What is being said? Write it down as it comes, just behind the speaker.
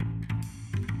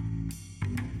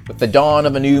With the dawn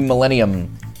of a new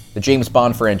millennium, the James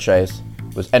Bond franchise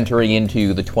was entering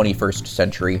into the 21st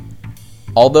century.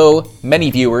 Although many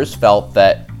viewers felt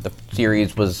that the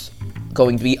series was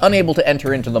going to be unable to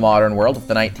enter into the modern world of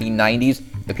the 1990s,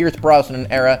 the Pierce Brosnan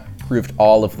era proved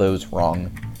all of those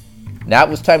wrong. Now it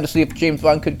was time to see if James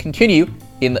Bond could continue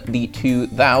in the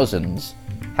 2000s.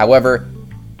 However,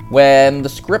 when the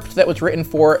script that was written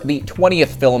for the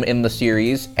 20th film in the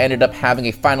series ended up having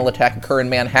a final attack occur in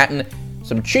Manhattan,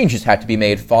 some changes had to be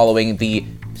made following the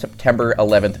September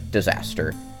 11th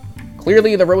disaster.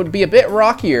 Clearly, the road would be a bit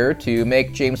rockier to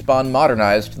make James Bond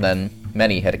modernized than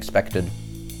many had expected.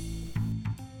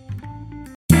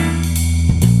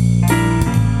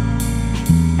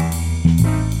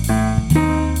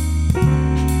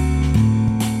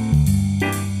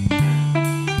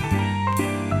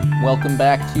 Welcome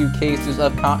back to Cases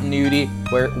of Continuity,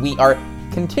 where we are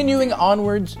continuing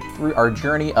onwards through our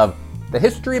journey of the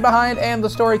history behind and the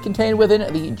story contained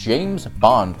within the James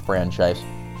Bond franchise.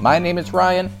 My name is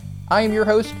Ryan, I am your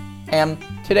host, and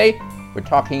today we're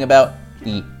talking about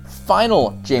the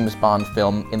final James Bond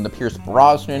film in the Pierce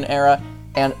Brosnan era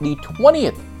and the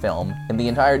 20th film in the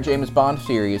entire James Bond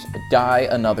series, Die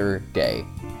Another Day.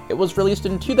 It was released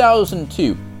in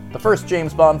 2002, the first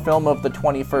James Bond film of the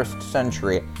 21st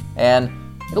century, and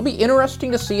it'll be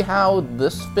interesting to see how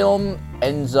this film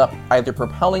ends up either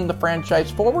propelling the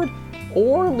franchise forward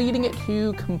or leading it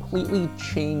to completely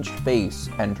change face,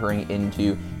 entering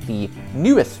into the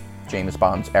newest James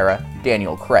Bond's era,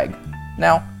 Daniel Craig.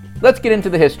 Now, let's get into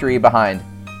the history behind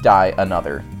Die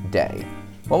Another Day.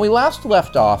 When we last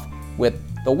left off with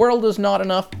The World Is Not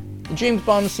Enough, the James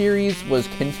Bond series was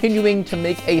continuing to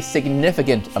make a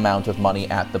significant amount of money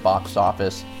at the box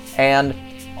office, and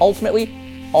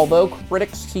ultimately, although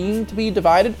critics seemed to be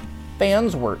divided,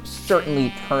 fans were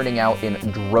certainly turning out in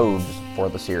droves for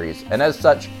the series, and as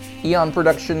such, Eon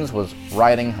Productions was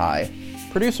riding high.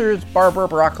 Producers Barbara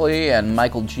Broccoli and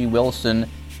Michael G. Wilson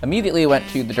immediately went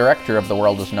to the director of The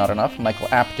World Is Not Enough, Michael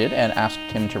Apted, and asked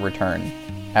him to return.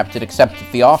 Apted accepted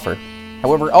the offer.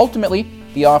 However, ultimately,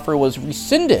 the offer was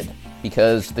rescinded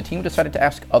because the team decided to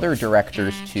ask other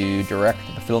directors to direct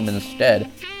the film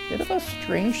instead. Bit of a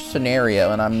strange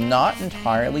scenario, and I'm not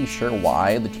entirely sure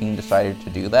why the team decided to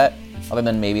do that, other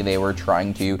than maybe they were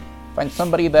trying to find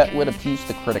somebody that would appease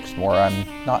the critics more. I'm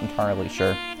not entirely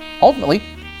sure. Ultimately,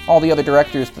 all the other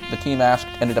directors that the team asked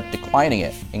ended up declining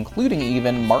it, including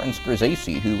even Martin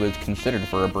Scorsese, who was considered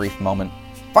for a brief moment.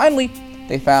 Finally,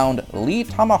 they found Lee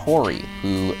Tamahori,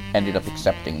 who ended up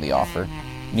accepting the offer.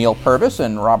 Neil Purvis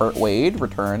and Robert Wade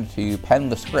returned to pen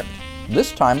the script.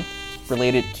 This time,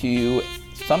 related to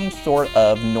some sort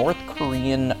of North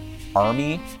Korean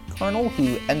army colonel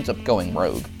who ends up going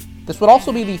rogue. This would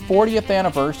also be the 40th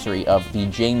anniversary of the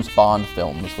James Bond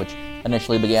films, which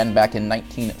initially began back in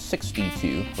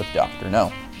 1962 with Dr.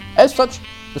 No. As such,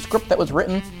 the script that was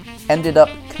written ended up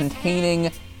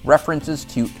containing references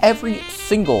to every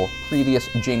single previous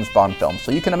James Bond film,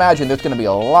 so you can imagine there's going to be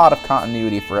a lot of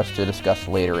continuity for us to discuss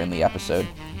later in the episode.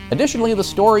 Additionally, the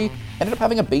story ended up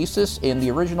having a basis in the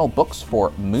original books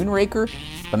for Moonraker,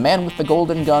 The Man with the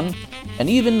Golden Gun, and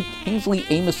even Kingsley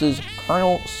Amis's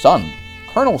Colonel Sun.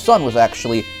 Colonel Sun was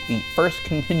actually the first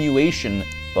continuation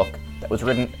book that was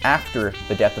written after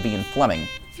the death of Ian Fleming.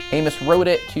 Amos wrote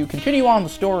it to continue on the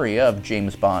story of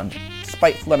James Bond,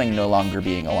 despite Fleming no longer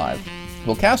being alive.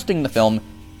 While casting the film,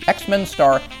 X-Men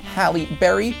star Halle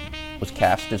Berry was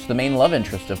cast as the main love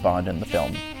interest of Bond in the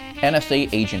film. NSA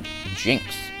agent Jinx,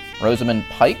 Rosamund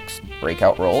Pike's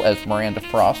breakout role as Miranda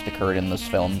Frost occurred in this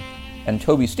film, and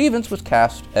Toby Stephens was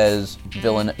cast as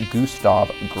villain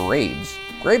Gustav Graves.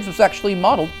 Graves was actually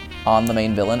modeled on the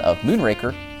main villain of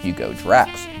Moonraker, Hugo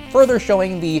Drax, further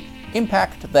showing the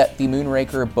impact that the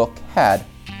Moonraker book had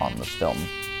on this film.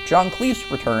 John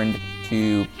Cleese returned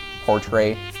to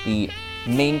portray the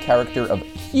main character of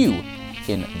Q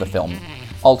in the film,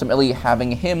 ultimately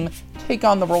having him take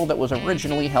on the role that was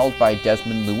originally held by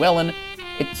Desmond Llewellyn.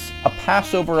 It's a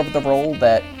passover of the role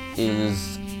that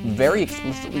is very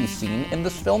explicitly seen in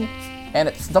this film, and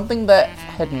it's something that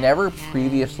had never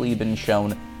previously been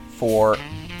shown for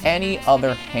any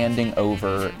other handing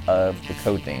over of the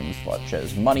codenames, such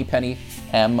as Moneypenny,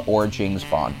 M, or James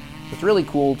Bond. It's really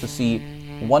cool to see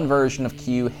one version of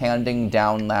Q handing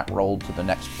down that role to the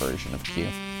next version of Q.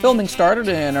 Filming started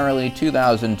in early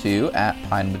 2002 at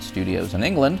Pinewood Studios in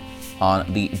England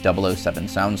on the 007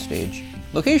 soundstage.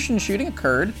 Location shooting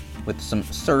occurred with some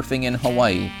surfing in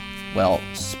Hawaii, while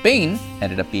Spain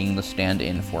ended up being the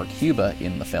stand-in for Cuba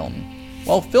in the film.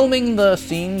 While filming the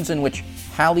scenes in which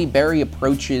Halle Berry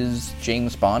approaches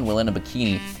James Bond while in a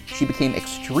bikini, she became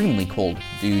extremely cold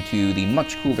due to the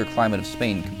much cooler climate of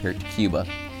Spain compared to Cuba.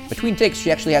 Between takes, she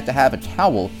actually had to have a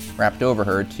towel wrapped over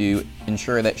her to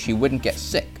ensure that she wouldn't get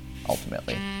sick,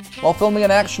 ultimately. While filming an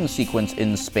action sequence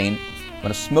in Spain,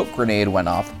 when a smoke grenade went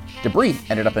off, debris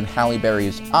ended up in Halle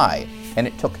Berry's eye, and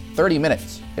it took 30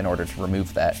 minutes in order to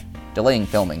remove that, delaying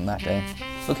filming that day.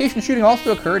 Location shooting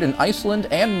also occurred in Iceland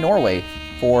and Norway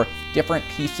for different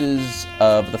pieces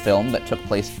of the film that took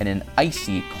place in an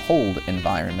icy, cold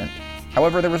environment.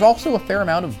 However, there was also a fair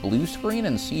amount of blue screen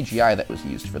and CGI that was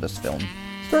used for this film.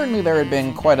 Certainly there had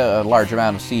been quite a large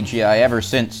amount of CGI ever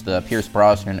since the Pierce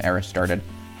Brosnan era started.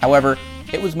 However,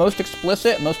 it was most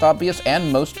explicit, most obvious,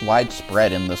 and most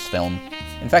widespread in this film.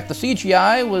 In fact, the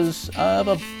CGI was of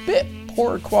a bit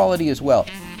poor quality as well,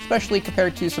 especially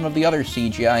compared to some of the other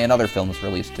CGI in other films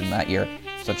released in that year,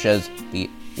 such as the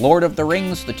Lord of the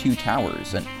Rings, The Two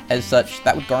Towers, and as such,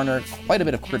 that would garner quite a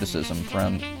bit of criticism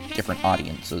from different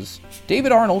audiences.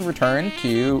 David Arnold returned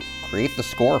to create the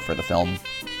score for the film.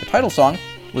 The title song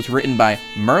was written by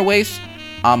Mirwais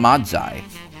Ahmadzai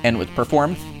and was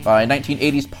performed by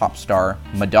 1980s pop star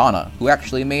Madonna, who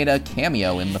actually made a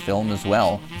cameo in the film as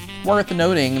well. Worth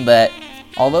noting that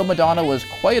although Madonna was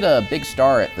quite a big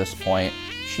star at this point,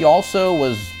 she also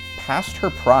was past her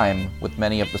prime with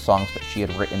many of the songs that she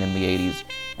had written in the 80s,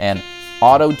 and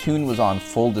auto-tune was on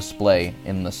full display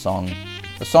in the song.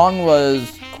 The song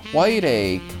was quite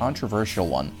a controversial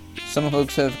one. Some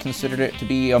folks have considered it to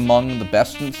be among the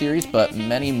best in the series, but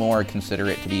many more consider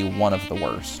it to be one of the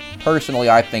worst. Personally,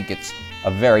 I think it's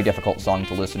a very difficult song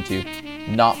to listen to,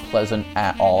 not pleasant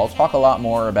at all. I'll talk a lot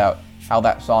more about how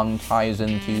that song ties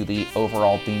into the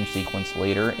overall theme sequence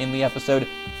later in the episode,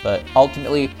 but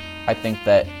ultimately, I think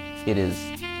that it is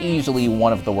easily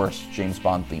one of the worst James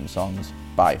Bond theme songs,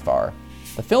 by far.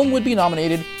 The film would be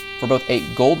nominated for both a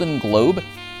Golden Globe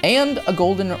and a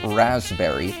Golden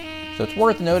Raspberry, so it's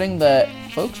worth noting that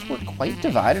folks were quite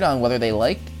divided on whether they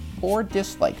liked or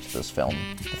disliked this film.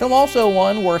 The film also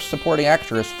won Worst Supporting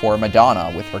Actress for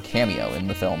Madonna with her cameo in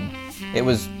the film. It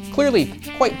was clearly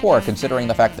quite poor considering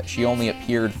the fact that she only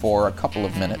appeared for a couple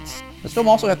of minutes. This film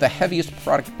also had the heaviest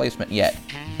product placement yet,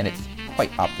 and it's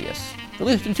quite obvious.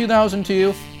 Released in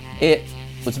 2002, it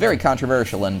was very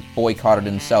controversial and boycotted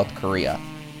in South Korea.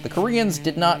 The Koreans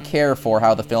did not care for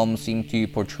how the film seemed to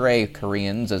portray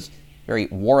Koreans as very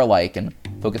warlike and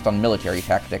focused on military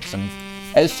tactics, and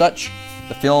as such,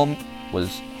 the film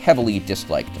was heavily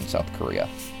disliked in South Korea.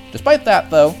 Despite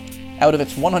that, though, out of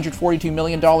its $142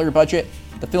 million budget,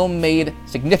 the film made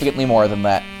significantly more than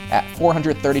that at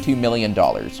 $432 million.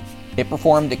 It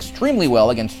performed extremely well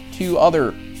against two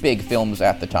other big films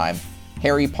at the time,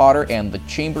 Harry Potter and the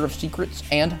Chamber of Secrets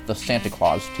and The Santa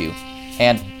Claus 2.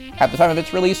 And at the time of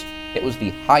its release, it was the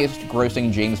highest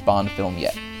grossing James Bond film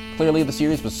yet. Clearly, the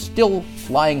series was still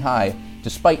flying high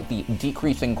despite the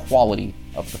decreasing quality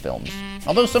of the films.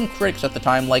 Although some critics at the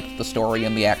time liked the story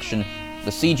and the action,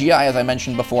 the CGI, as I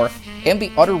mentioned before, and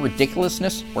the utter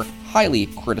ridiculousness were highly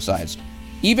criticized.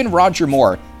 Even Roger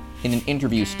Moore, in an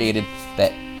interview, stated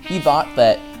that he thought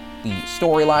that the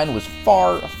storyline was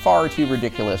far too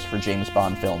ridiculous for James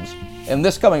Bond films. And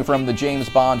this coming from the James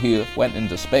Bond who went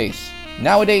into space.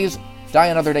 Nowadays, Die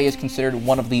Another Day is considered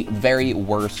one of the very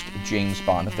worst James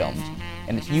Bond films,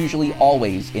 and it's usually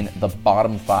always in the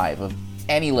bottom 5 of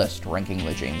any list ranking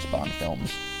the James Bond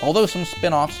films. Although some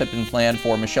spin-offs had been planned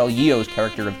for Michelle Yeoh's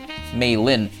character of Mei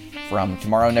Lin from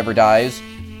Tomorrow Never Dies,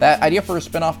 that idea for a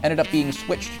spin-off ended up being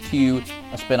switched to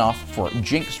a spin-off for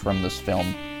Jinx from this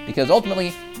film, because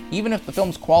ultimately, even if the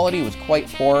film's quality was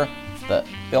quite poor, the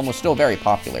film was still very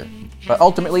popular. But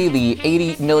ultimately, the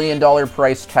 $80 million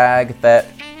price tag that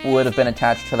would have been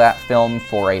attached to that film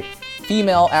for a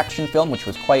female action film, which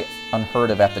was quite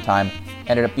unheard of at the time,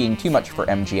 ended up being too much for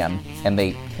MGM, and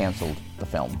they canceled the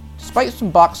film. Despite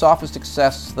some box office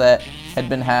success that had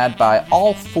been had by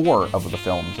all 4 of the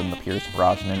films in the Pierce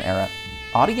Brosnan era,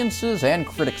 audiences and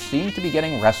critics seemed to be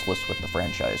getting restless with the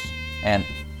franchise, and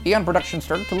Eon Productions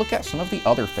started to look at some of the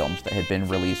other films that had been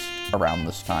released around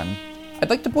this time.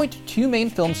 I'd like to point to 2 main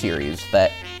film series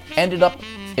that ended up,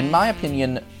 in my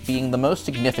opinion, being the most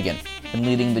significant in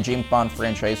leading the James Bond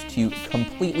franchise to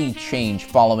completely change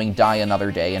following Die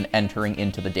Another Day and entering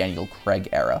into the Daniel Craig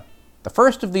era. The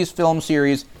first of these film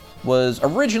series was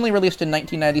originally released in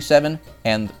 1997,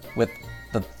 and with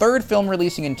the third film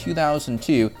releasing in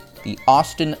 2002, the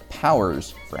Austin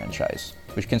Powers franchise,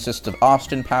 which consists of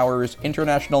Austin Powers,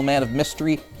 International Man of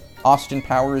Mystery, Austin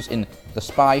Powers in The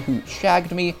Spy Who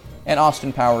Shagged Me, and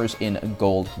Austin Powers in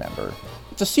Goldmember.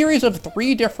 It's a series of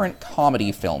 3 different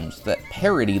comedy films that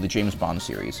parody the James Bond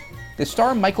series. They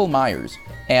star Michael Myers,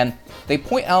 and they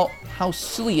point out how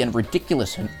silly and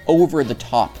ridiculous and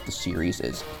over-the-top the series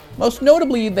is. Most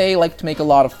notably, they like to make a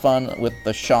lot of fun with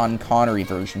the Sean Connery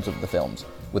versions of the films,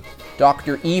 with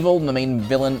Dr. Evil, the main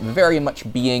villain, very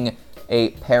much being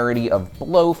a parody of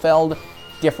Blofeld,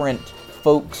 different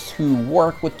folks who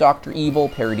work with Dr. Evil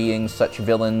parodying such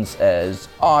villains as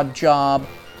Oddjob,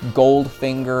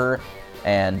 Goldfinger,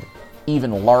 and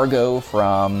even Largo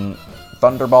from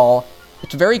Thunderball.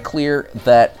 It's very clear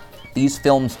that these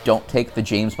films don't take the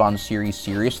James Bond series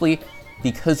seriously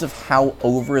because of how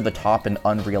over-the-top and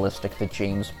unrealistic the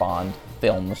James Bond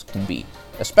films can be,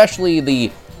 especially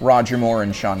the Roger Moore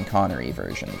and Sean Connery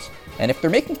versions. And if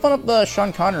they're making fun of the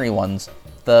Sean Connery ones,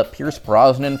 the Pierce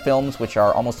Brosnan films, which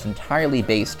are almost entirely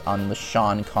based on the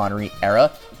Sean Connery era,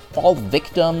 fall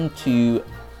victim to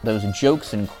those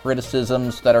jokes and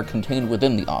criticisms that are contained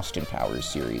within the Austin Powers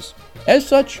series. As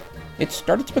such, it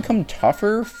started to become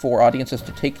tougher for audiences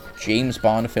to take James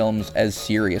Bond films as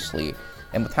seriously.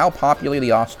 And with how popular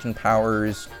the Austin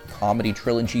Powers comedy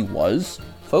trilogy was,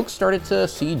 folks started to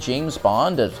see James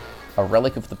Bond as a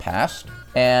relic of the past,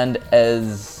 and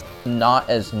as not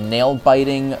as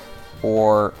nail-biting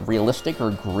or realistic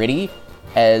or gritty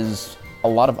as a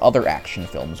lot of other action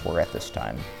films were at this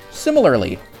time.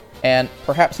 Similarly, and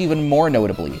perhaps even more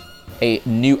notably, a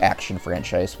new action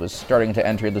franchise was starting to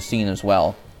enter the scene as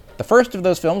well. The first of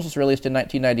those films was released in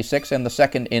 1996, and the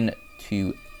second in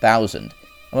 2000.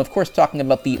 I'm of course talking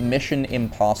about the Mission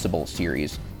Impossible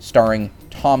series, starring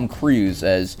Tom Cruise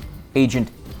as Agent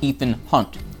Ethan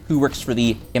Hunt, who works for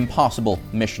the Impossible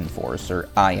Mission Force, or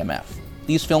IMF.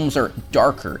 These films are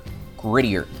darker,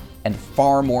 grittier, and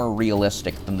far more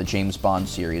realistic than the James Bond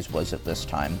series was at this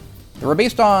time. They were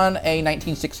based on a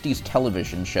 1960s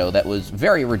television show that was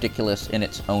very ridiculous in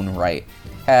its own right,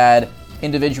 had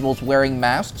individuals wearing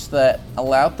masks that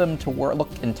allowed them to look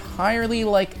entirely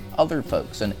like other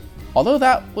folks, and although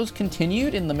that was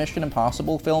continued in the Mission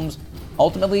Impossible films,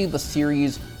 ultimately the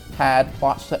series had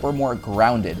plots that were more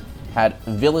grounded, had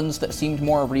villains that seemed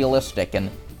more realistic and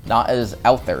not as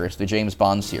out there as the James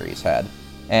Bond series had.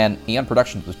 And Eon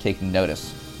Productions was taking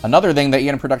notice. Another thing that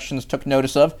Eon Productions took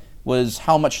notice of was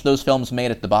how much those films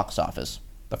made at the box office.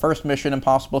 The first Mission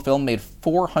Impossible film made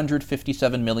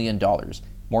 $457 million,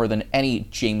 more than any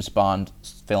James Bond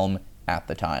film at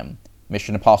the time.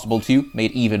 Mission Impossible 2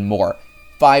 made even more,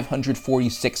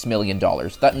 $546 million.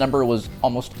 That number was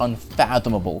almost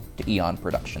unfathomable to Eon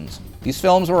Productions. These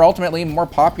films were ultimately more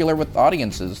popular with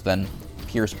audiences than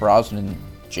Pierce Brosnan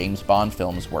James Bond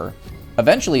films were.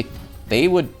 Eventually, they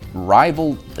would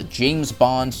rival the James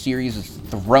Bond series'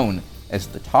 throne as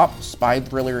the top spy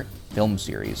thriller film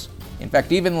series. In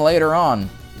fact, even later on,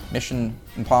 Mission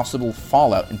Impossible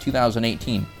Fallout in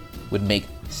 2018 would make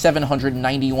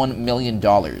 $791 million.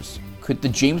 Could the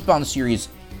James Bond series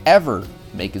ever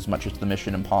make as much as the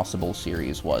Mission Impossible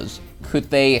series was? Could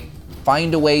they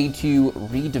find a way to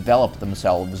redevelop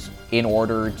themselves in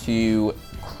order to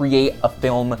create a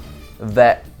film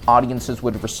that audiences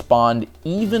would respond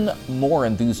even more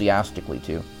enthusiastically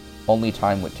to? Only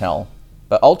time would tell.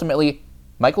 But ultimately,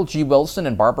 Michael G. Wilson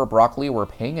and Barbara Broccoli were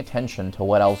paying attention to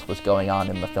what else was going on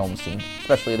in the film scene,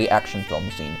 especially the action film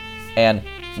scene. And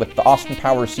with the Austin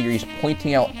Powers series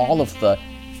pointing out all of the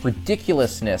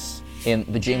ridiculousness in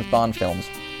the James Bond films,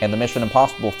 and the Mission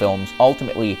Impossible films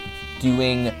ultimately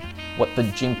doing what the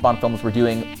James Bond films were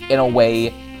doing in a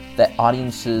way that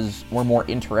audiences were more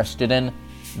interested in,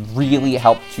 really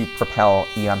helped to propel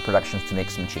Eon Productions to make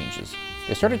some changes.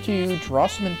 They started to draw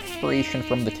some inspiration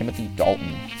from the Timothy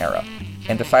Dalton era,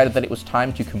 and decided that it was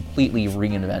time to completely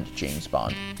reinvent James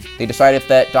Bond. They decided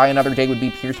that Die Another Day would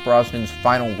be Pierce Brosnan's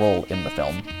final role in the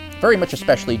film, very much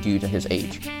especially due to his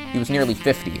age. He was nearly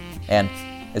 50, and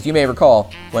as you may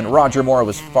recall, when Roger Moore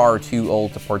was far too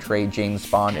old to portray James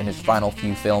Bond in his final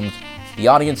few films, the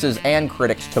audiences and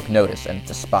critics took notice and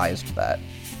despised that.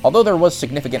 Although there was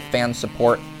significant fan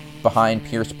support behind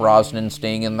Pierce Brosnan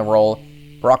staying in the role,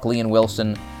 Broccoli and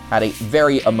Wilson had a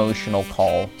very emotional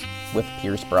call with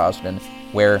Pierce Brosnan,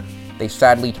 where they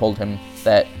sadly told him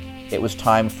that it was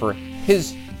time for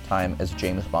his time as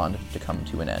James Bond to come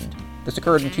to an end. This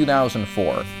occurred in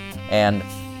 2004, and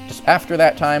just after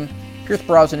that time, Pierce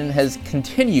Brosnan has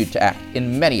continued to act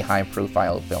in many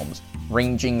high-profile films,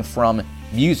 ranging from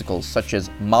musicals such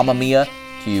as Mamma Mia,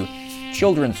 to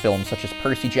children's films such as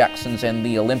Percy Jackson's and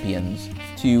the Olympians,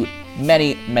 to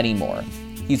many, many more.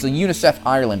 He's a UNICEF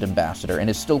Ireland ambassador and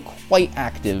is still quite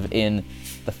active in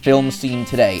the film scene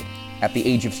today at the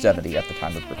age of 70 at the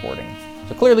time of recording.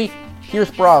 So clearly, Pierce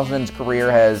Brosnan's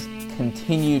career has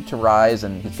continued to rise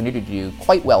and he's continued to do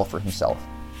quite well for himself.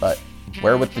 But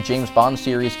where would the James Bond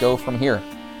series go from here?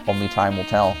 only time will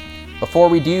tell. Before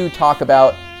we do talk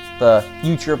about the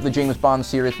future of the James Bond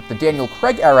series with the Daniel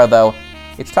Craig era, though,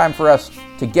 it's time for us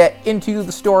to get into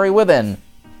the story within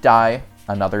Die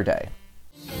Another Day.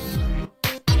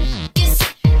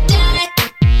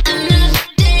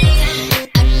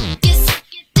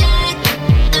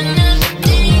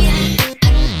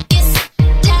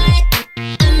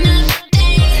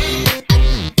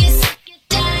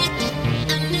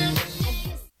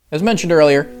 As mentioned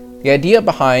earlier, the idea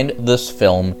behind this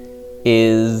film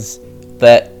is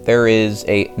that there is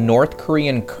a North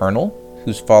Korean colonel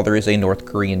whose father is a North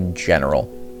Korean general.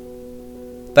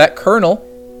 That colonel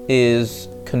is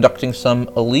conducting some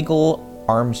illegal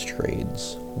arms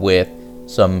trades with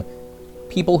some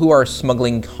people who are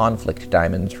smuggling conflict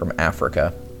diamonds from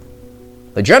Africa.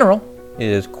 The general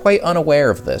is quite unaware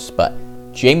of this, but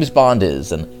James Bond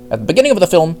is, and at the beginning of the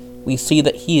film, we see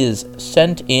that he is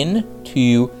sent in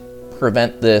to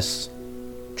prevent this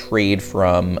trade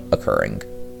from occurring.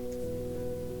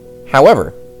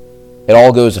 However, it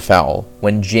all goes afoul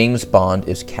when James Bond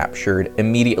is captured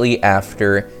immediately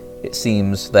after it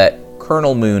seems that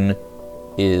Colonel Moon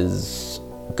is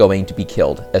going to be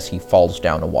killed as he falls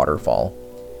down a waterfall.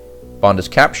 Bond is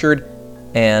captured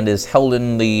and is held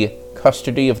in the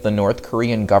custody of the North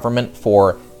Korean government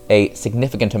for a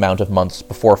significant amount of months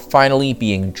before finally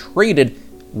being traded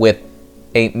with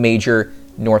a major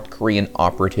North Korean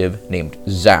operative named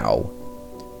Zhao.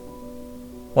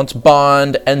 Once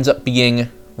Bond ends up being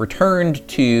returned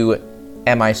to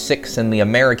MI6 and the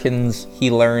Americans,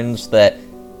 he learns that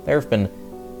there have been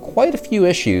quite a few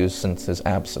issues since his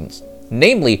absence.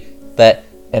 Namely, that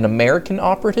an American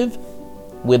operative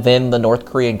within the North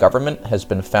Korean government has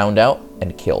been found out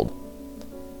and killed.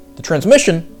 The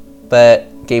transmission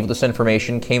that gave this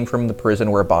information came from the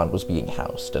prison where Bond was being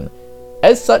housed, and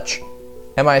as such,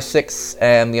 MI6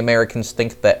 and the Americans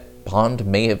think that Bond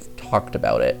may have talked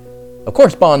about it. Of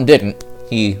course, Bond didn't.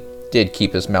 He did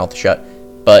keep his mouth shut,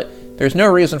 but there's no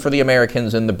reason for the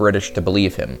Americans and the British to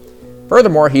believe him.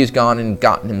 Furthermore, he's gone and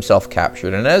gotten himself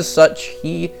captured, and as such,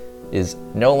 he is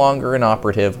no longer an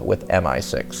operative with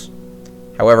MI6.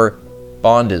 However,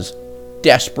 Bond is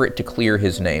desperate to clear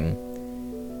his name.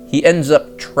 He ends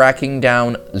up tracking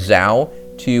down Zhao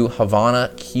to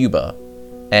Havana, Cuba,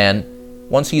 and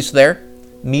once he's there,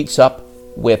 meets up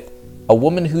with a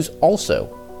woman who's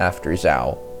also after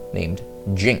Zhao, named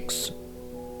Jinx.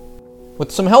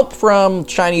 With some help from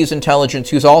Chinese intelligence,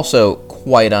 who's also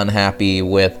quite unhappy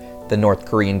with the North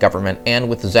Korean government and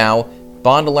with Zhao,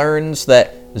 Bond learns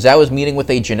that Zhao is meeting with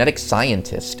a genetic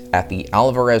scientist at the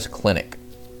Alvarez clinic.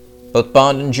 Both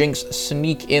Bond and Jinx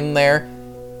sneak in there,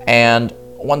 and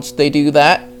once they do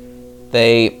that,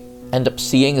 they end up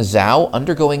seeing Zhao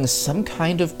undergoing some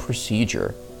kind of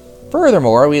procedure.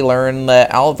 Furthermore, we learn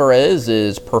that Alvarez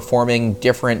is performing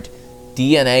different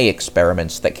DNA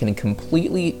experiments that can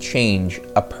completely change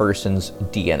a person's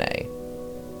DNA.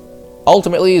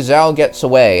 Ultimately, Zhao gets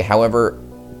away. However,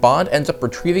 Bond ends up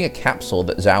retrieving a capsule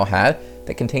that Zhao had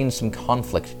that contains some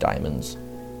conflict diamonds.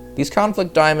 These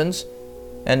conflict diamonds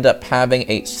end up having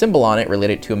a symbol on it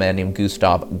related to a man named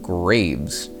Gustav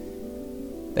Graves.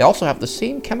 They also have the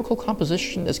same chemical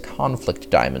composition as conflict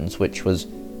diamonds, which was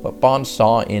what Bond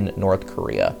saw in North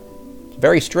Korea. It's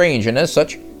very strange, and as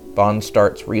such, Bond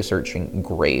starts researching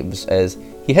Graves as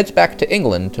he heads back to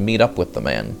England to meet up with the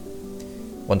man.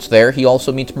 Once there, he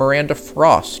also meets Miranda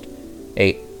Frost,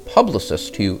 a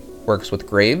publicist who works with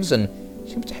Graves and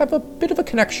seems to have a bit of a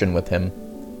connection with him.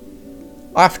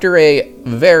 After a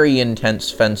very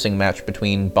intense fencing match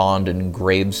between Bond and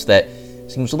Graves that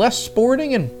seems less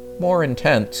sporting and more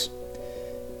intense,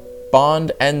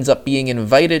 Bond ends up being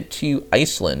invited to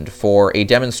Iceland for a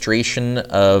demonstration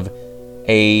of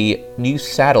a new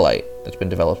satellite that's been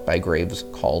developed by Graves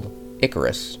called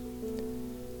Icarus.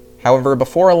 However,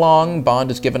 before long,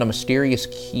 Bond is given a mysterious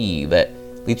key that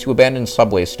leads to an abandoned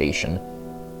subway station.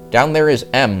 Down there is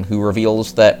M, who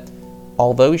reveals that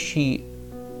although she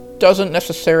doesn't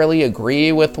necessarily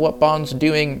agree with what Bond's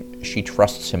doing, she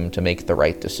trusts him to make the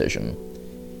right decision.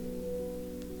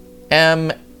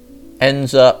 M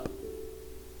ends up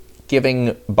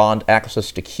giving Bond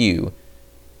access to Q.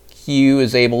 Q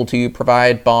is able to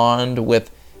provide Bond with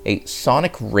a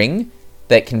sonic ring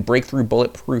that can break through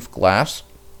bulletproof glass,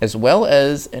 as well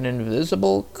as an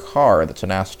invisible car that's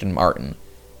an Aston Martin.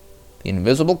 The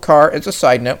invisible car, as a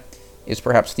side note, is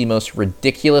perhaps the most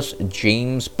ridiculous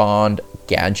James Bond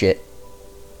gadget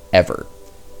ever.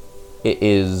 It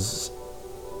is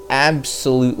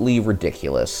absolutely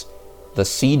ridiculous. The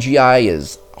CGI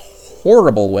is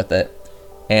horrible with it,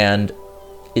 and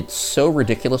it's so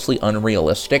ridiculously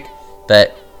unrealistic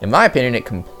that, in my opinion, it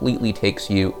completely takes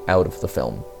you out of the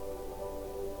film.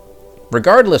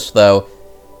 Regardless, though,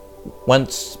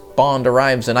 once Bond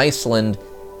arrives in Iceland,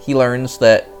 he learns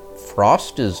that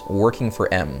Frost is working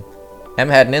for M. M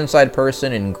had an inside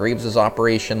person in Graves'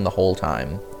 operation the whole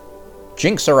time.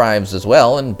 Jinx arrives as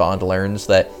well, and Bond learns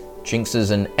that Jinx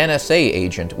is an NSA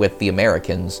agent with the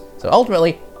Americans, so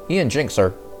ultimately, he and Jinx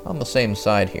are on the same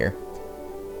side here.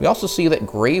 We also see that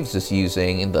Graves is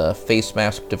using the face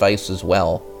mask device as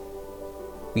well.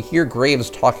 We hear Graves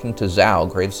talking to Zhao.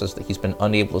 Graves says that he's been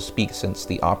unable to speak since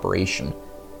the operation.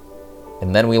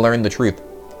 And then we learn the truth.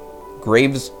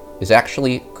 Graves is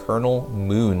actually Colonel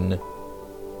Moon.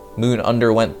 Moon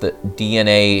underwent the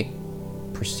DNA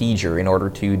procedure in order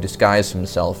to disguise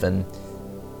himself and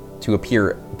to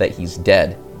appear that he's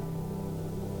dead.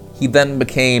 He then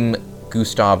became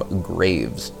Gustav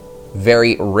Graves,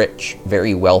 very rich,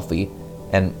 very wealthy,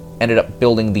 and ended up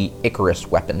building the Icarus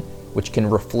weapon, which can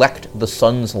reflect the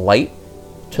sun's light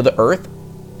to the Earth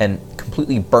and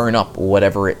completely burn up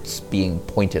whatever it's being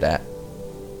pointed at.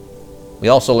 We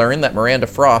also learn that Miranda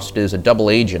Frost is a double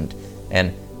agent,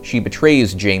 and she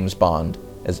betrays James Bond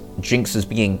as Jinx is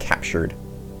being captured.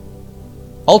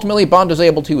 Ultimately, Bond is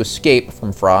able to escape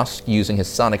from Frost using his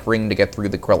sonic ring to get through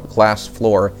the glass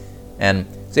floor, and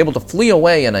is able to flee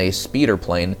away in a speeder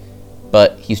plane,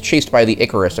 but he's chased by the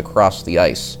Icarus across the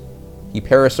ice. He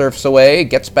parasurfs away,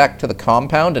 gets back to the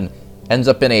compound, and ends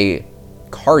up in a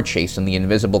car chase in the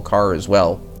invisible car as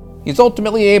well. He's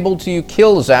ultimately able to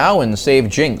kill Zhao and save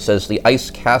Jinx as the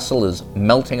ice castle is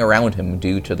melting around him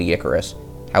due to the Icarus.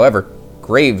 However,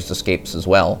 Graves escapes as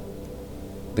well.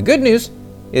 The good news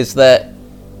is that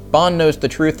Bond knows the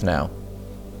truth now.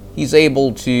 He's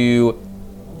able to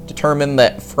determine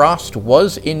that Frost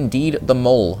was indeed the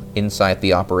mole inside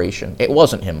the operation. It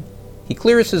wasn't him. He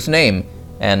clears his name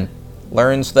and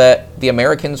learns that the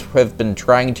Americans have been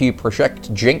trying to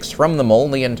protect Jinx from the mole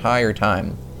the entire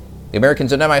time. The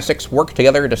Americans and MI6 work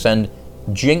together to send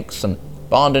Jinx and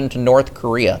Bond into North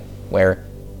Korea, where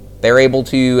they're able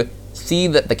to see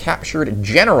that the captured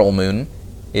General Moon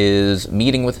is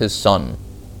meeting with his son.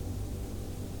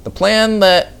 The plan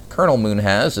that Colonel Moon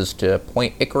has is to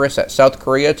point Icarus at South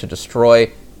Korea to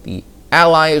destroy the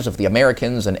allies of the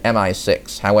Americans and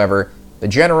MI6. However, the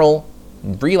General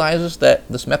realizes that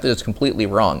this method is completely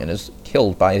wrong and is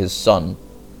killed by his son.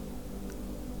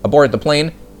 Aboard the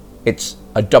plane, it's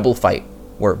a double fight,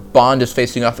 where Bond is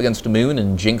facing off against Moon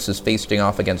and Jinx is facing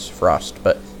off against Frost.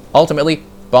 But ultimately,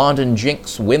 Bond and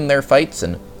Jinx win their fights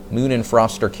and Moon and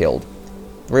Frost are killed.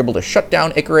 They're able to shut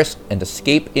down Icarus and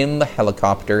escape in the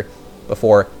helicopter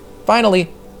before, finally,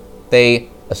 they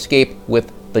escape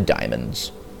with the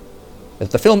diamonds. As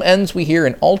the film ends, we hear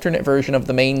an alternate version of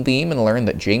the main theme and learn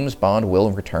that James Bond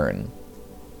will return.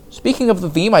 Speaking of the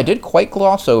theme, I did quite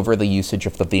gloss over the usage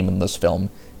of the theme in this film,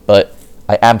 but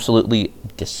I absolutely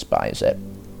despise it.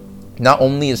 Not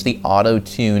only is the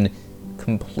auto-tune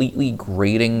completely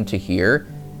grating to hear,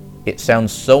 it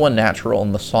sounds so unnatural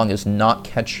and the song is not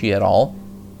catchy at all.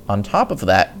 On top of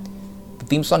that, the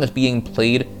theme song is being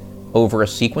played over a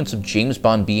sequence of James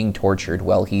Bond being tortured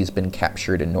while he's been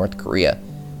captured in North Korea.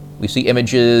 We see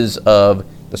images of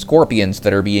the scorpions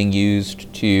that are being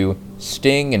used to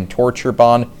sting and torture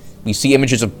Bond. We see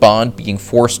images of Bond being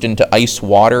forced into ice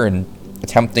water and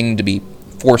attempting to be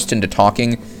forced into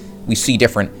talking. We see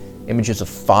different images of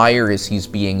fire as he's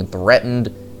being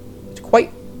threatened. It's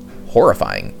quite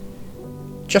horrifying.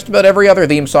 Just about every other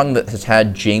theme song that has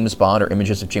had James Bond or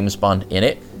images of James Bond in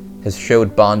it has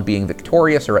showed Bond being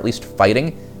victorious or at least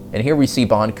fighting, and here we see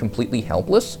Bond completely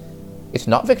helpless. It's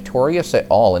not victorious at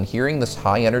all, and hearing this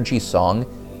high-energy song,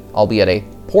 albeit a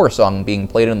poor song being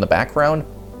played in the background,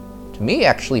 to me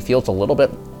actually feels a little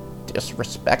bit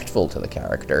disrespectful to the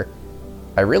character.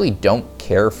 I really don't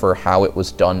care for how it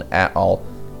was done at all,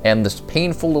 and this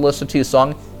painful to listen to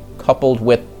song, coupled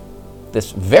with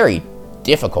this very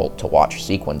difficult to watch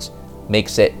sequence,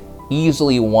 makes it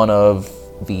easily one of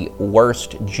the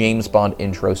worst James Bond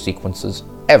intro sequences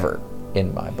ever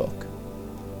in my book.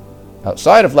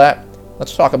 Outside of that,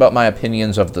 let's talk about my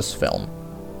opinions of this film.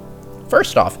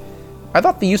 First off, I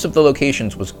thought the use of the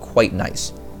locations was quite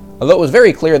nice. Although it was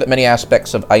very clear that many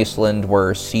aspects of Iceland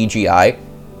were CGI,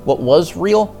 what was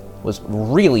real was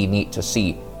really neat to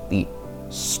see. The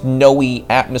snowy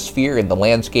atmosphere and the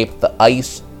landscape, the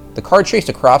ice. The car chase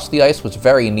across the ice was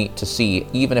very neat to see,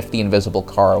 even if the invisible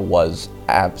car was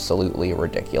absolutely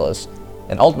ridiculous.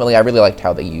 And ultimately, I really liked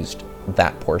how they used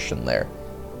that portion there.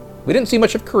 We didn't see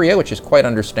much of Korea, which is quite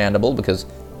understandable because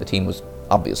the team was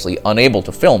obviously unable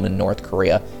to film in North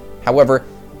Korea. However,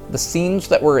 the scenes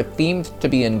that were themed to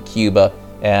be in Cuba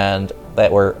and that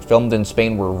were filmed in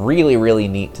Spain were really, really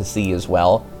neat to see as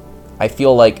well. I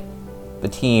feel like the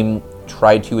team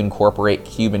tried to incorporate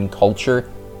Cuban culture,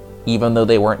 even though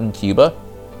they weren't in Cuba.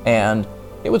 And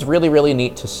it was really, really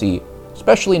neat to see,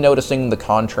 especially noticing the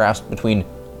contrast between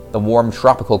the warm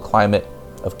tropical climate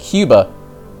of Cuba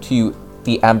to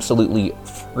the absolutely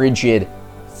frigid,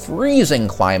 freezing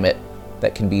climate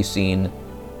that can be seen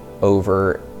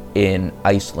over in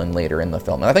Iceland later in the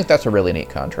film. And I think that's a really neat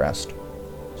contrast.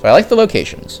 So I like the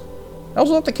locations. I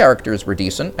also thought the characters were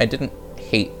decent. I didn't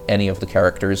hate any of the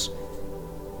characters,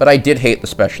 but I did hate the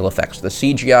special effects. The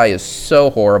CGI is so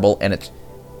horrible, and it's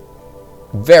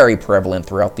very prevalent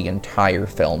throughout the entire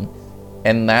film,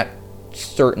 and that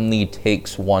certainly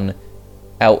takes one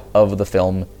out of the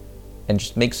film and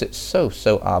just makes it so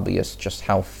obvious just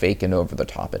how fake and over the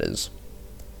top it is.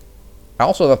 I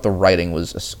also thought the writing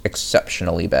was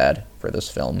exceptionally bad for this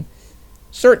film.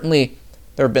 Certainly,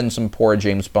 there have been some poor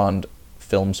James Bond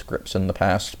film scripts in the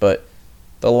past, but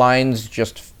the lines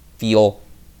just feel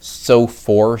so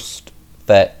forced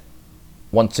that,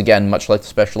 once again, much like the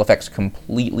special effects,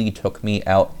 completely took me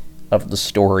out of the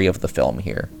story of the film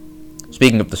here.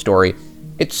 Speaking of the story,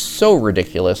 it's so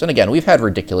ridiculous, and again, we've had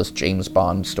ridiculous James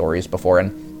Bond stories before,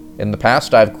 and in the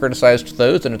past I've criticized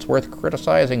those, and it's worth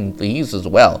criticizing these as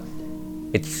well.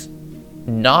 It's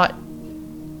not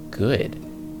good.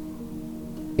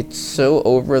 It's so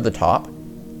over the top,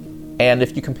 and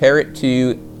if you compare it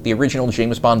to the original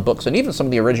James Bond books, and even some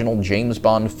of the original James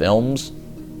Bond films,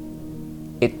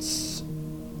 it's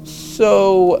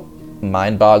so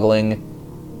mind-boggling,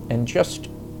 and just,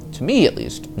 to me at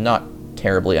least, not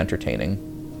terribly entertaining.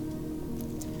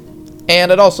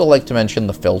 And I'd also like to mention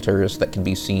the filters that can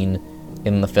be seen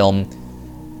in the film.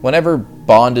 Whenever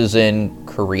Bond is in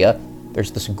Korea,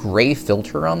 there's this gray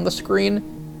filter on the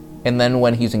screen, and then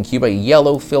when he's in Cuba, a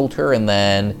yellow filter, and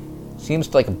then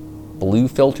seems like a blue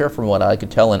filter from what I could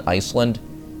tell in Iceland.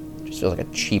 Just feels like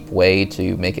a cheap way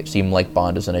to make it seem like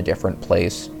Bond is in a different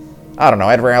place. I don't know,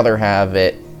 I'd rather have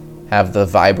it have the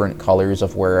vibrant colors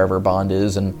of wherever Bond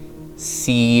is and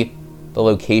see the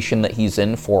location that he's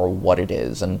in for what it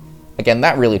is. And again,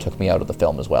 that really took me out of the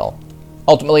film as well.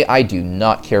 Ultimately, I do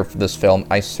not care for this film.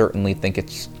 I certainly think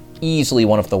it's easily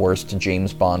one of the worst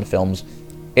James Bond films.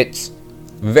 It's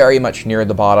very much near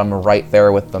the bottom, right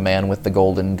there with The Man with the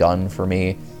Golden Gun for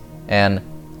me. And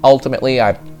ultimately,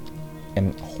 I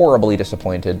am horribly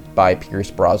disappointed by Pierce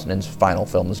Brosnan's final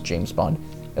film as James Bond,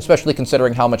 especially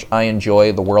considering how much I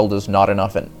enjoy The World Is Not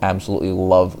Enough and absolutely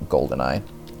love GoldenEye.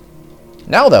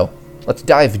 Now, though, let's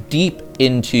dive deep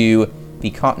into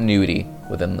the continuity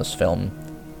within this film.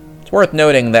 It's worth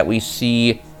noting that we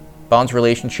see Bond's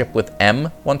relationship with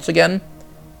M once again,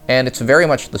 and it's very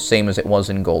much the same as it was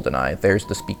in GoldenEye. There's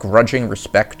this begrudging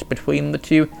respect between the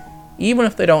two, even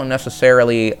if they don't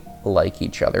necessarily like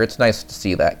each other. It's nice to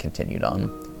see that continued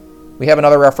on. We have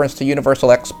another reference to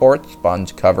Universal Exports,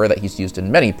 Bond's cover that he's used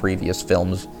in many previous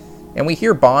films, and we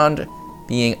hear Bond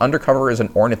being undercover as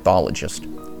an ornithologist.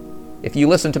 If you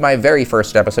listen to my very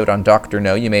first episode on Dr.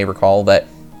 No, you may recall that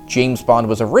James Bond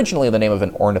was originally the name of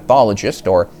an ornithologist,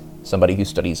 or somebody who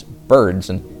studies birds,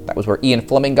 and that was where Ian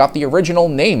Fleming got the original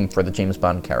name for the James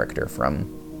Bond character from.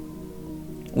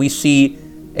 We see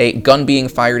a gun being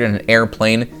fired in an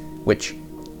airplane, which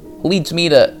leads me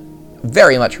to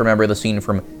very much remember the scene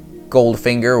from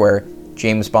Goldfinger, where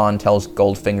James Bond tells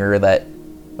Goldfinger that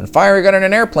when firing a gun in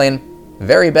an airplane,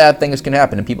 very bad things can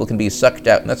happen and people can be sucked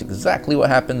out, and that's exactly what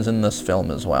happens in this film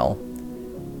as well.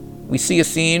 We see a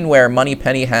scene where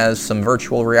Moneypenny has some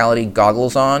virtual reality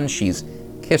goggles on. She's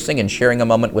kissing and sharing a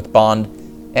moment with Bond,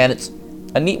 and it's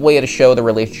a neat way to show the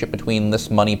relationship between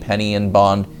this Moneypenny and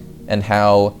Bond, and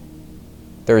how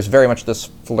there's very much this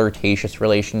flirtatious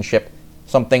relationship,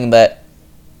 something that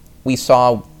we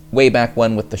saw way back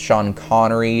when with the Sean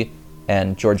Connery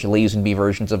and George Lazenby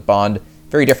versions of Bond.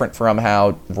 Very different from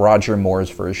how Roger Moore's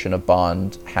version of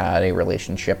Bond had a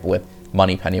relationship with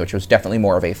Moneypenny, which was definitely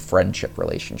more of a friendship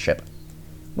relationship.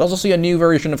 We also see a new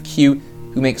version of Q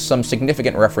who makes some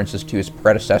significant references to his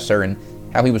predecessor and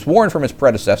how he was warned from his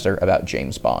predecessor about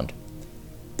James Bond.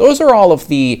 Those are all of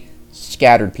the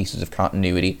scattered pieces of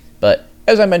continuity, but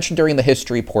as I mentioned during the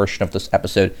history portion of this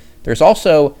episode, there's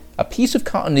also a piece of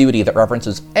continuity that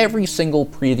references every single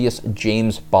previous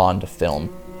James Bond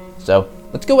film. So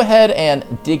let's go ahead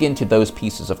and dig into those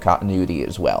pieces of continuity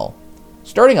as well.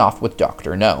 Starting off with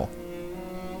Dr. No.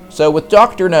 So with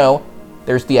Dr. No,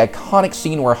 there's the iconic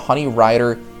scene where Honey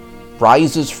Ryder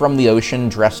rises from the ocean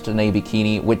dressed in a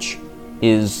bikini, which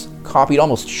is copied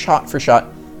almost shot for shot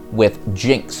with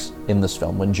Jinx in this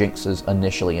film, when Jinx is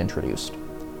initially introduced.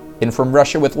 In From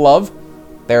Russia with Love,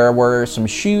 there were some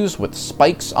shoes with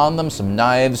spikes on them, some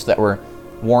knives that were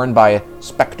worn by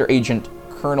Spectre agent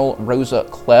Colonel Rosa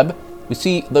Klebb, We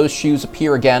see those shoes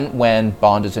appear again when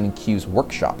Bond is in Q's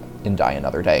workshop in Die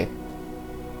Another Day.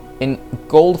 In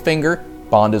Goldfinger,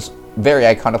 Bond is very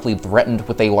iconically threatened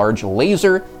with a large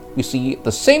laser. We see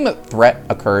the same threat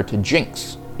occur to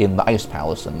Jinx in the Ice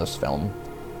Palace in this film.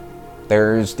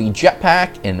 There's the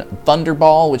jetpack in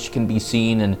Thunderball, which can be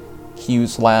seen in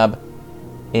Q's lab.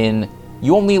 In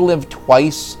You Only Live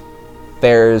Twice,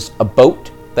 there's a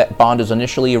boat that Bond is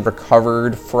initially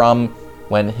recovered from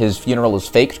when his funeral is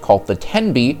faked, called the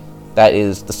Tenby. That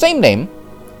is the same name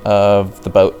of the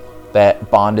boat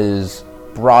that Bond is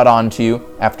brought onto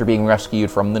after being rescued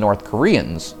from the North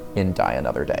Koreans in Die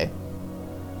Another Day.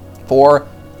 For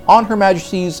On Her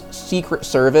Majesty's Secret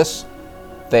Service,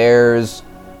 there's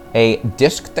a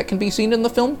disc that can be seen in the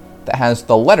film that has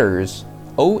the letters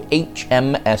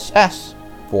OHMSS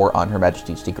for On Her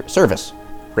Majesty's Secret Service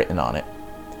written on it.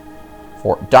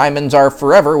 For Diamonds Are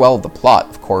Forever, well, the plot,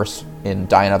 of course, in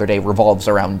Die Another Day revolves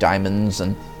around diamonds,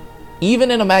 and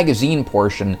even in a magazine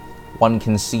portion, one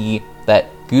can see that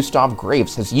Gustav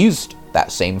Graves has used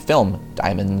that same film,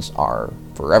 Diamonds Are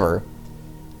Forever.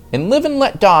 In Live and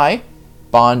Let Die,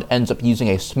 Bond ends up using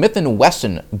a Smith &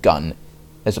 Wesson gun,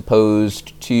 as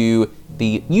opposed to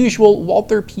the usual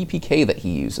Walther PPK that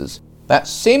he uses. That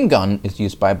same gun is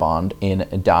used by Bond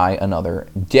in Die Another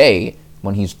Day,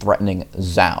 when he's threatening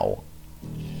Zhao.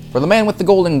 For The Man with the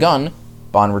Golden Gun,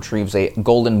 Bond retrieves a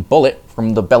golden bullet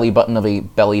from the belly button of a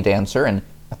belly dancer, and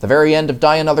at the very end of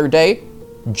Die Another Day,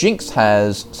 Jinx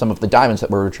has some of the diamonds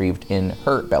that were retrieved in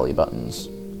her belly buttons.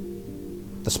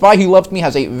 The Spy Who Loved Me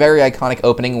has a very iconic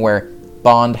opening where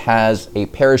Bond has a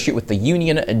parachute with the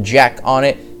Union Jack on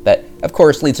it that, of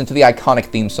course, leads into the iconic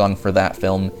theme song for that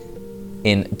film.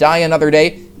 In Die Another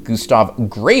Day, Gustav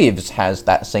Graves has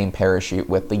that same parachute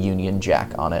with the Union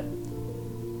Jack on it.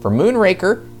 For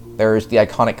Moonraker, there's the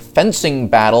iconic fencing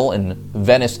battle in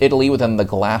Venice, Italy within the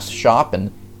glass shop,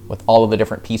 and with all of the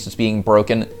different pieces being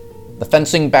broken. The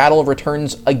fencing battle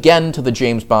returns again to the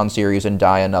James Bond series in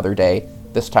Die Another Day,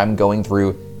 this time going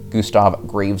through Gustav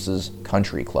Graves'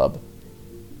 country club.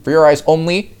 For Your Eyes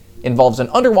Only involves an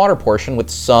underwater portion with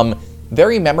some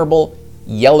very memorable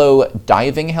yellow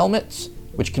diving helmets,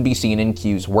 which can be seen in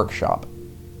Q's workshop.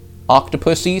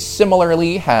 Octopussy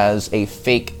similarly has a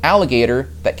fake alligator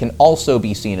that can also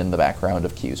be seen in the background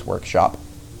of Q's workshop.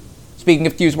 Speaking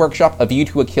of Q's workshop, A View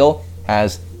to a Kill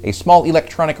has a small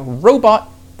electronic robot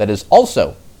that is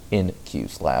also in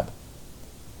Q's lab.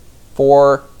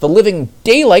 For The Living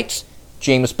Daylights,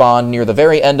 James Bond, near the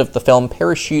very end of the film,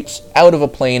 parachutes out of a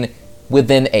plane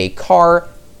within a car.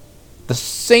 The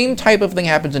same type of thing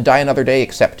happens in Die Another Day,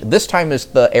 except this time as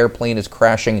the airplane is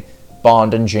crashing,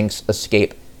 Bond and Jinx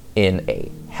escape in a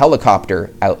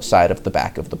helicopter outside of the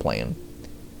back of the plane.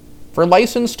 For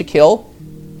License to Kill,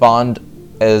 Bond,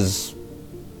 as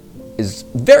is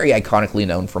very iconically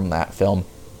known from that film,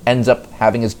 ends up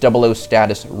having his 00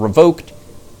 status revoked.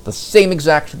 The same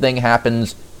exact thing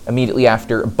happens immediately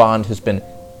after Bond has been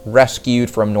rescued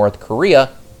from North Korea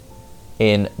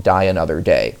in Die Another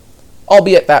Day.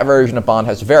 Albeit that version of Bond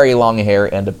has very long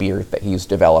hair and a beard that he's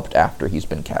developed after he's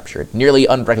been captured, nearly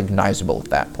unrecognizable at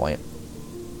that point.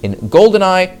 In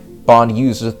GoldenEye, Bond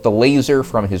uses the laser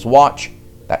from his watch.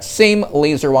 That same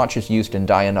laser watch is used in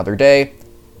Die Another Day.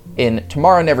 In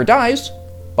Tomorrow Never Dies,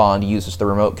 Bond uses the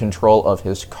remote control of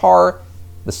his car.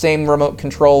 The same remote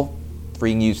control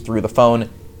being used through the phone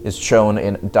is shown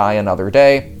in Die Another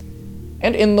Day.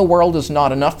 And in The World Is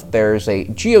Not Enough, there's a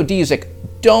geodesic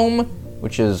dome,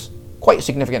 which is quite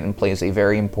significant and plays a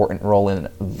very important role in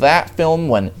that film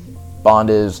when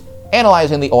Bond is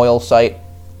analyzing the oil site.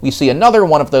 We see another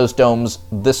one of those domes,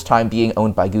 this time being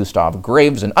owned by Gustav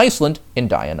Graves in Iceland in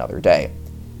Die Another Day.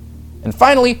 And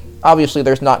finally, obviously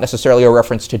there's not necessarily a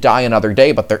reference to Die Another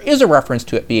Day, but there is a reference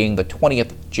to it being the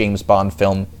 20th James Bond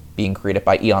film being created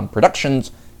by Eon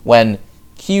Productions, when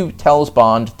Q tells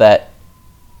Bond that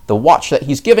the watch that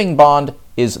he's giving Bond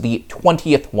is the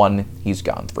 20th one he's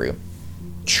gone through.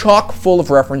 Chock full of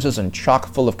references and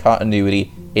chock full of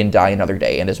continuity in Die Another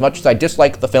Day, and as much as I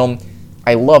dislike the film,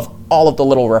 I love all of the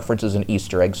little references and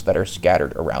Easter eggs that are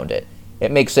scattered around it.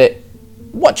 It makes it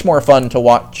much more fun to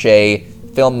watch a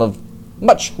film of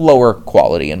much lower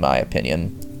quality, in my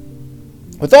opinion.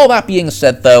 With all that being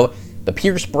said, though, the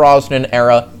Pierce Brosnan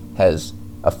era has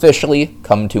officially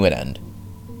come to an end.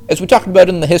 As we talked about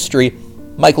in the history,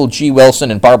 Michael G. Wilson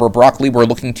and Barbara Broccoli were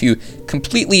looking to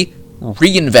completely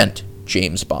reinvent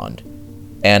James Bond.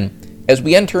 And as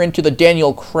we enter into the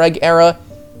Daniel Craig era,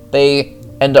 they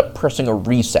end up pressing a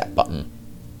reset button.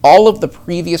 All of the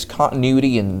previous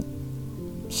continuity and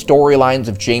storylines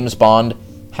of James Bond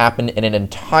happen in an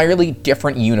entirely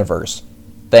different universe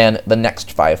than the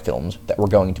next 5 films that we're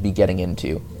going to be getting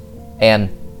into. And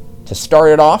to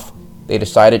start it off, they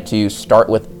decided to start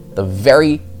with the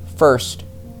very first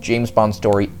James Bond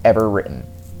story ever written.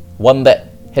 One that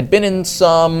had been in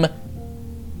some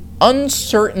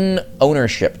uncertain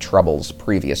ownership troubles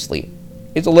previously.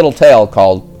 It's a little tale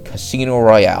called Casino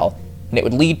Royale, and it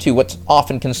would lead to what's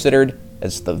often considered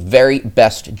as the very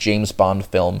best James Bond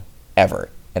film ever,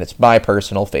 and it's my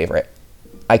personal favorite.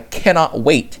 I cannot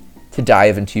wait to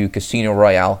dive into Casino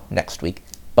Royale next week,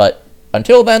 but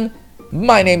until then,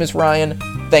 my name is Ryan,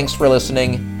 thanks for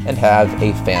listening, and have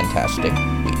a fantastic